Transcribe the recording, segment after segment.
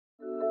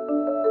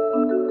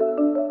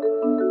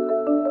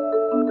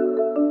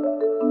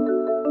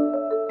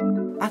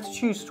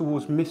Attitudes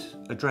towards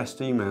misaddressed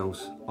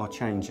emails are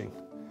changing.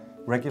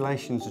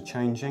 Regulations are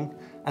changing,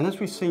 and as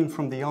we've seen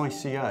from the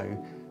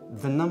ICO,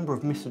 the number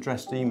of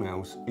misaddressed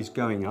emails is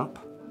going up,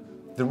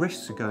 the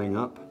risks are going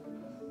up,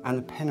 and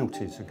the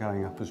penalties are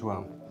going up as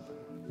well.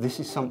 This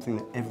is something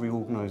that every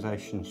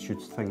organisation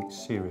should think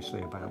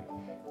seriously about.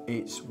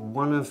 It's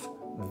one of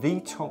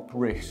the top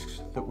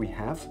risks that we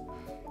have.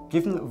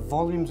 Given that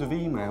volumes of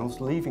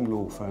emails leaving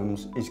law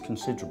firms is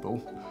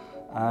considerable,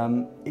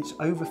 it's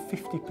over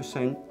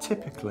 50%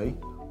 typically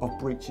of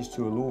breaches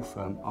to a law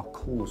firm are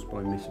caused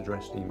by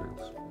misaddressed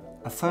emails.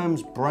 A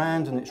firm's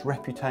brand and its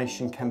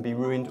reputation can be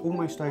ruined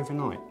almost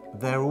overnight.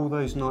 There are all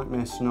those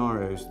nightmare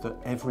scenarios that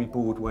every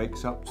board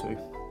wakes up to.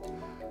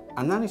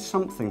 And that is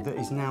something that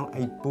is now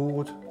a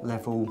board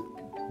level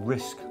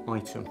risk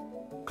item.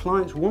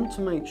 Clients want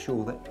to make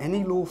sure that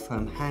any law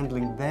firm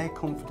handling their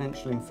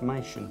confidential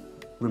information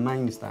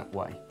remains that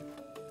way.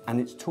 And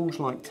it's tools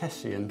like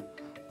Tessian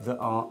that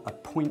are a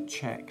point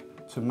check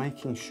to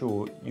making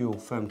sure your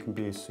firm can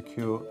be as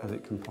secure as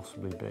it can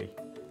possibly be.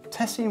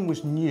 Tessian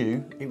was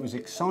new, it was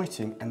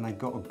exciting, and they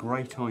got a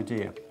great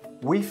idea.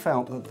 We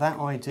felt that that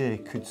idea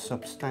could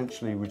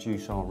substantially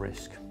reduce our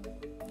risk.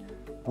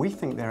 We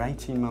think they're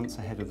 18 months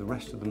ahead of the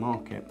rest of the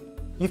market.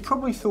 You've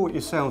probably thought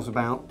yourselves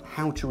about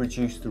how to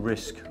reduce the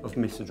risk of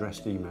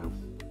misaddressed email.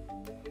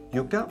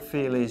 Your gut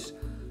feel is,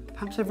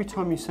 perhaps every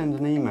time you send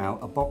an email,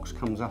 a box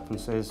comes up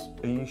and says,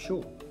 "Are you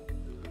sure?"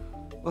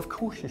 Well, of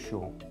course you're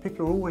sure.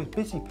 People are always,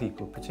 busy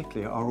people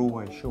particularly, are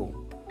always sure,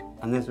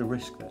 and there's a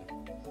risk there.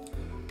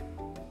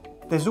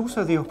 There's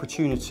also the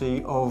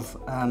opportunity of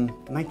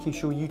making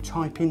sure you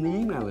type in the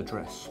email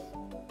address.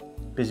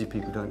 Busy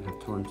people don't have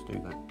time to do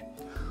that.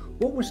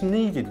 What was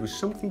needed was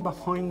something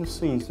behind the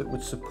scenes that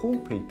would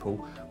support people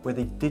where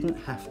they didn't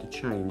have to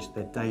change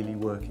their daily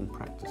working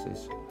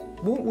practices.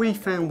 What we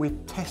found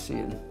with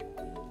Tessian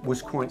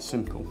was quite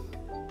simple.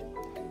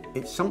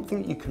 It's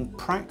something you can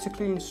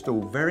practically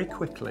install very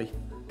quickly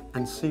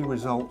and see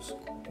results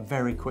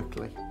very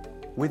quickly.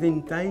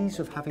 Within days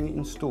of having it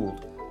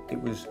installed,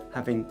 it was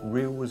having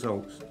real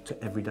results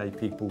to everyday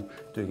people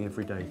doing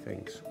everyday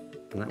things,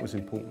 and that was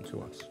important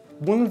to us.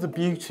 One of the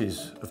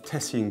beauties of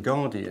Tessian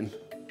Guardian,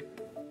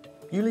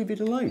 you leave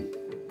it alone.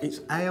 Its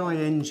AI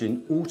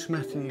engine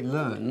automatically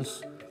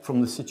learns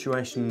from the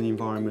situation and the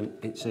environment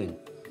it's in.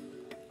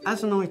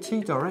 As an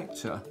IT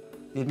director,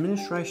 the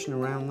administration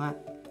around that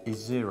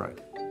is zero.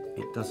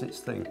 It does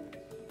its thing.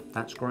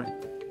 That's great.